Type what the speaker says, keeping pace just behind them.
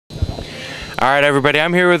All right, everybody,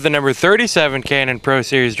 I'm here with the number 37 K&N Pro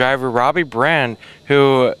Series driver, Robbie Brand,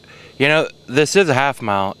 who, you know, this is a half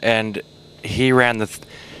mile, and he ran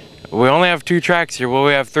we only have 2 tracks here. Well,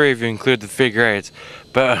 we have 3 if you include the figure eights,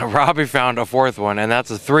 but Robbie found a 4th one, and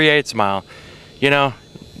that's a 3/8 mile. You know,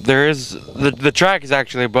 the track is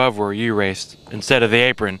actually above where you raced instead of the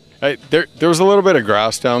apron. There was a little bit of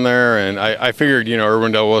grass down there, and I figured, you know,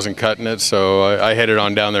 Irwindale wasn't cutting it, so I headed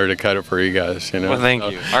on down there to cut it for you guys, you know. Well, thank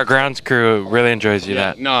you. Our grounds crew really enjoys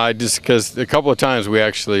that. No, because a couple of times we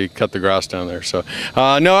actually cut the grass down there. So,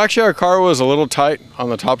 no, actually our car was a little tight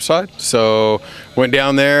on the top side, so went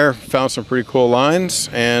down there, found some pretty cool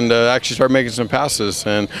lines, and actually started making some passes,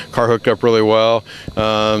 and car hooked up really well.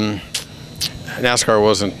 NASCAR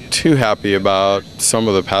wasn't too happy about some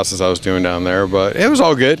of the passes I was doing down there, but it was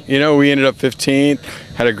all good. You know, we ended up 15th,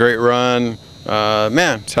 had a great run.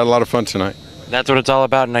 Man, it's had a lot of fun tonight. That's what it's all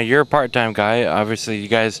about. Now, you're a part-time guy. Obviously, you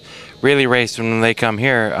guys really race when they come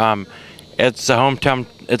here. It's a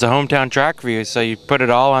hometown track for you, so you put it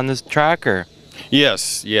all on this track, or?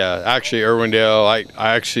 Yes, yeah. Actually, Irwindale,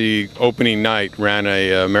 I actually opening night ran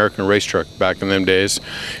a American race truck back in them days,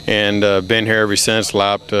 and been here ever since.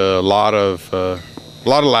 Lapped a lot of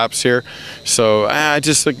laps here. So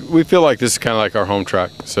we feel like this is kind of like our home track.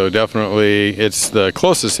 So definitely, it's the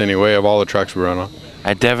closest anyway of all the tracks we run on.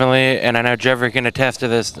 I definitely, and I know Jeffrey can attest to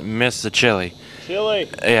this, miss the chili. Chili.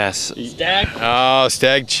 Yes. Stag. Oh,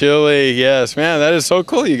 Stag chili. Yes, man, that is so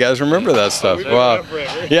cool. You guys remember that stuff. Wow.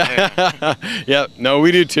 Yeah. Yeah. No,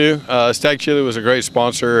 we do too. Stag chili was a great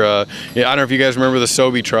sponsor. Yeah, I don't know if you guys remember the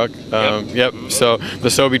Sobe truck. Yep. So the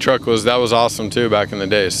Sobe truck was awesome too back in the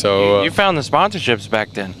day. So you found the sponsorships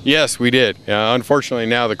back then. Yes, we did. Yeah. Unfortunately,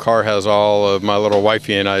 now the car has all of my little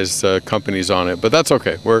wifey and I's companies on it, but that's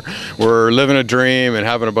okay. We're living a dream and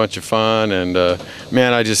having a bunch of fun, and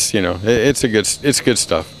man, I just, you know, it's good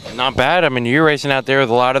stuff. Not bad. I mean, you're racing out there with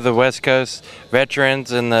a lot of the West Coast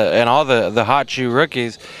veterans and all the hot shoe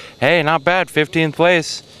rookies. Hey, not bad. 15th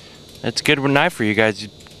place. It's a good night for you guys.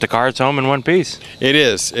 The car's home in one piece. It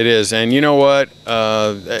is, and you know what?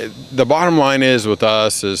 The bottom line is with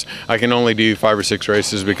us is I can only do 5 or 6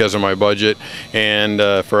 races because of my budget, and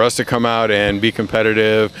for us to come out and be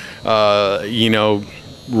competitive, you know,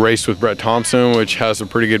 raced with Brett Thompson, which has a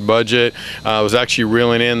pretty good budget. I was actually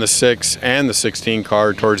reeling in the 6 and the 16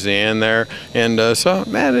 car towards the end there, and so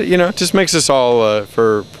man, you know, it just makes us all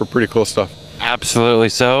for pretty cool stuff. Absolutely.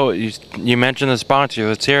 So you mentioned the sponsor.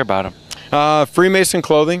 Let's hear about them. Freemason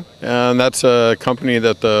Clothing, and that's a company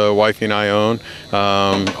that the wifey and I own.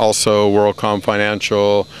 Also WorldCom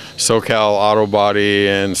Financial, SoCal Auto Body,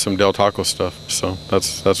 and some Del Taco stuff. So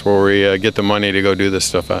that's where we get the money to go do this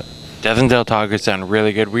stuff at. Doesn't Del Taco sound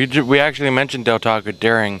really good? We actually mentioned Del Taco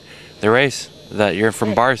during the race, that you're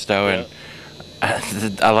from Barstow,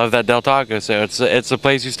 and I love that Del Taco. So it's a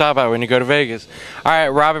place you stop at when you go to Vegas. All right,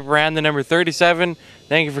 Robbie Brand, the number 37.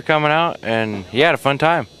 Thank you for coming out, and you had a fun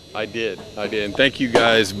time. I did, and thank you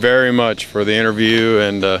guys very much for the interview,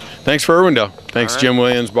 and thanks for Irwindale. Thanks, right. Jim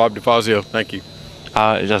Williams, Bob DeFazio. Thank you.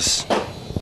 Just